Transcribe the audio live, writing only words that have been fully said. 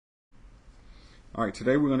All right,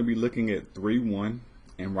 today we're going to be looking at 3.1,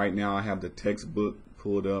 and right now I have the textbook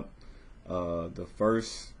pulled up. The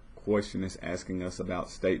first question is asking us about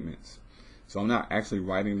statements. So I'm not actually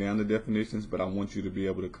writing down the definitions, but I want you to be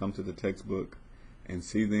able to come to the textbook and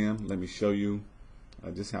see them. Let me show you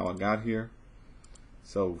just how I got here.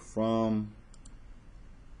 So from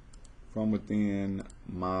within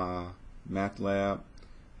my math lab,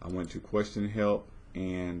 I went to question help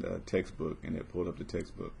and textbook, and it pulled up the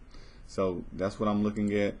textbook. So that's what I'm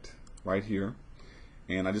looking at right here,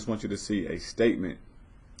 and I just want you to see a statement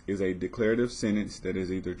is a declarative sentence that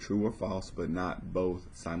is either true or false, but not both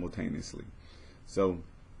simultaneously. So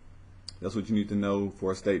that's what you need to know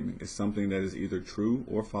for a statement. It's something that is either true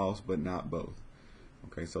or false, but not both.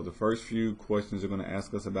 Okay, so the first few questions are going to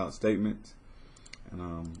ask us about statements,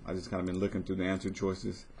 and I just kind of been looking through the answer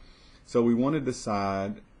choices. So we want to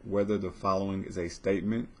decide whether the following is a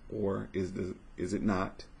statement or is it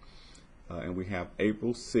not. And we have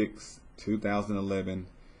April 6, 2011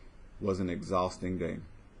 was an exhausting day.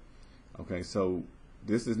 Okay, so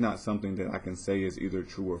this is not something that I can say is either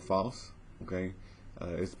true or false. Okay,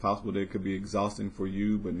 it's possible that it could be exhausting for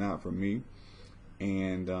you, but not for me.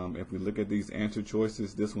 And if we look at these answer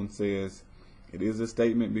choices, this one says it is a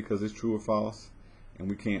statement because it's true or false, and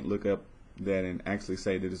we can't look up that and actually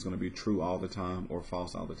say that it's going to be true all the time or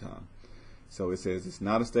false all the time. So it says it's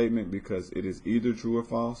not a statement because it is either true or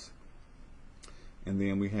false. And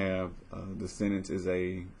then we have the sentence is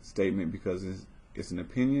a statement because it's an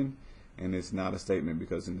opinion, and it's not a statement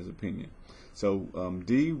because it's an opinion. So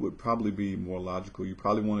D would probably be more logical. You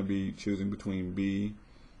probably want to be choosing between B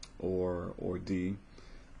or D.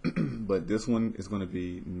 But this one is going to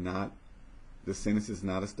be not, the sentence is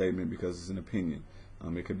not a statement because it's an opinion.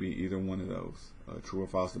 It could be either one of those, true or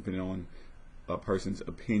false, depending on a person's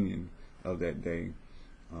opinion of that day.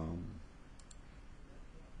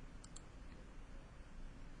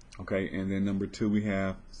 Okay, and then number 2, we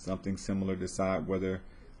have something similar. Decide whether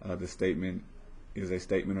the statement is a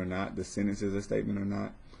statement or not, the sentence is a statement or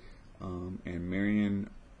not. And Marion,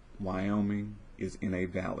 Wyoming is in a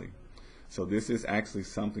valley. So this is actually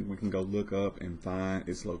something we can go look up and find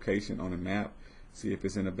its location on a map, see if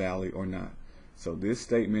it's in a valley or not. So this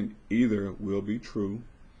statement either will be true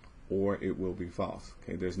or it will be false.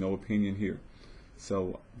 Okay, there's no opinion here.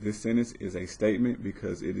 So this sentence is a statement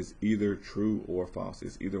because it is either true or false.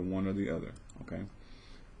 It's either one or the other. Okay.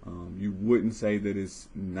 You wouldn't say that it's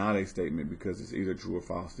not a statement because it's either true or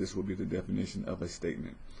false. This would be the definition of a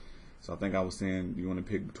statement. So I think I was saying you want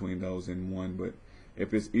to pick between those in one, but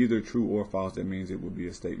if it's either true or false, that means it would be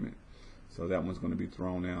a statement. So that one's going to be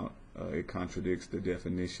thrown out. It contradicts the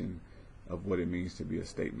definition of what it means to be a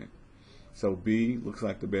statement. So B looks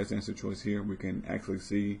like the best answer choice here. We can actually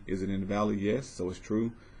see, is it in the valley? Yes, so it's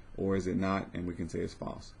true. Or is it not? And we can say it's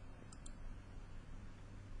false.